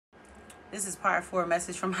This is part 4,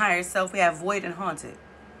 message from higher self. We have void and haunted.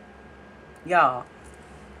 Y'all,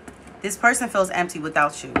 this person feels empty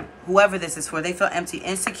without you. Whoever this is for, they feel empty,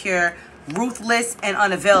 insecure, ruthless, and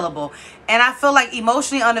unavailable. And I feel like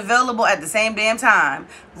emotionally unavailable at the same damn time.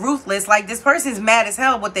 Ruthless, like this person's mad as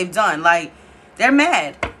hell what they've done. Like, they're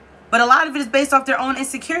mad. But a lot of it is based off their own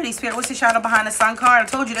insecurity. Spirit, what's the shadow behind the sun card? I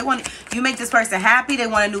told you, they want you make this person happy. They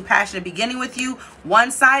want a new passionate beginning with you.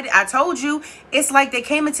 One-sided. I told you, it's like they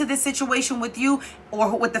came into this situation with you,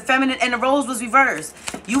 or with the feminine, and the roles was reversed.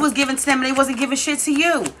 You was giving to them and they wasn't giving shit to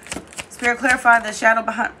you. Spirit, clarify the shadow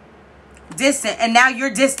behind. Distant. And now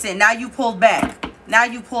you're distant. Now you pulled back. Now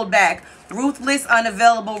you pulled back. Ruthless,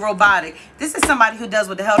 unavailable, robotic. This is somebody who does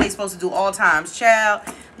what the hell they supposed to do all times. Child,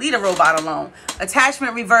 leave a robot alone.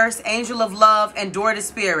 Attachment reverse, angel of love, and door to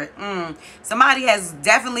spirit. Somebody has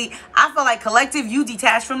definitely, I feel like collective, you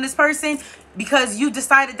detached from this person because you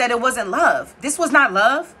decided that it wasn't love. This was not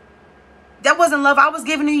love. That wasn't love I was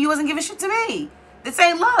giving to you. You wasn't giving shit to me. This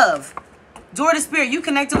ain't love. Door to spirit. You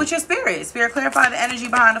connected with your spirit. Spirit, clarify the energy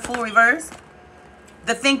behind the full reverse.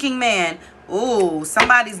 The thinking man. Ooh,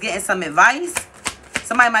 somebody's getting some advice.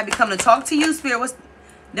 Somebody might be coming to talk to you. Spirit,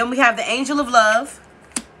 then we have the angel of love.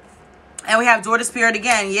 And we have door to spirit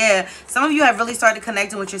again. Yeah, some of you have really started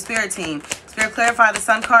connecting with your spirit team. Spirit, clarify the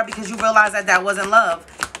sun card because you realize that that wasn't love.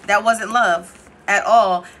 That wasn't love at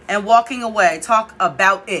all. And walking away. Talk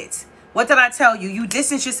about it. What did I tell you? You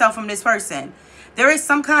distance yourself from this person. There is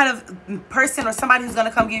some kind of person or somebody who's going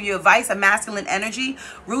to come give you advice, a masculine energy.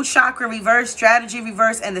 Root chakra reverse, strategy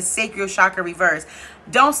reverse, and the sacral chakra reverse.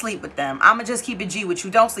 Don't sleep with them. I'm going to just keep it G with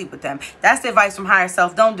you. Don't sleep with them. That's the advice from higher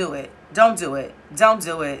self. Don't do it. Don't do it. Don't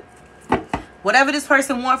do it. Whatever this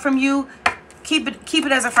person wants from you, keep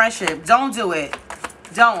it as a friendship. Don't do it.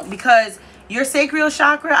 Don't. Because your sacral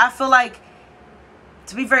chakra, I feel like,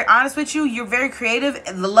 to be very honest with you, you're very creative.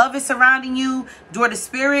 The love is surrounding you. Door to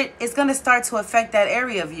spirit is going to start to affect that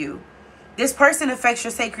area of you. This person affects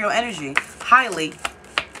your sacral energy highly.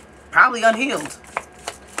 Probably unhealed.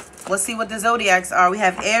 Let's see what the zodiacs are. We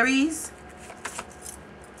have Aries.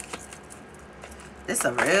 This is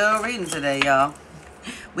a real reading today, y'all.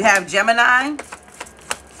 We have Gemini.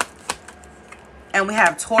 And we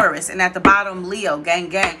have Taurus. And at the bottom, Leo. Gang,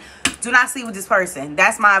 gang. Do not sleep with this person.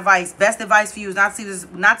 That's my advice. Best advice for you is not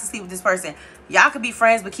to sleep with this person. Y'all could be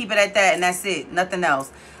friends, but keep it at that, and that's it. Nothing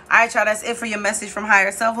else. All right, y'all. That's it for your message from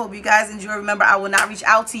higher self. Hope you guys enjoy. Remember, I will not reach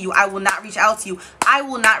out to you. I will not reach out to you. I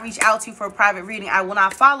will not reach out to you for a private reading. I will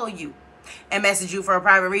not follow you and message you for a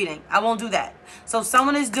private reading. I won't do that. So if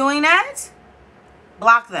someone is doing that,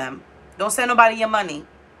 block them. Don't send nobody your money.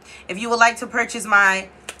 If you would like to purchase my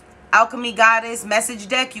Alchemy Goddess message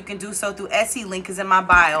deck, you can do so through Etsy. Link is in my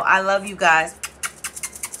bio. I love you guys.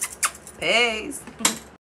 Peace.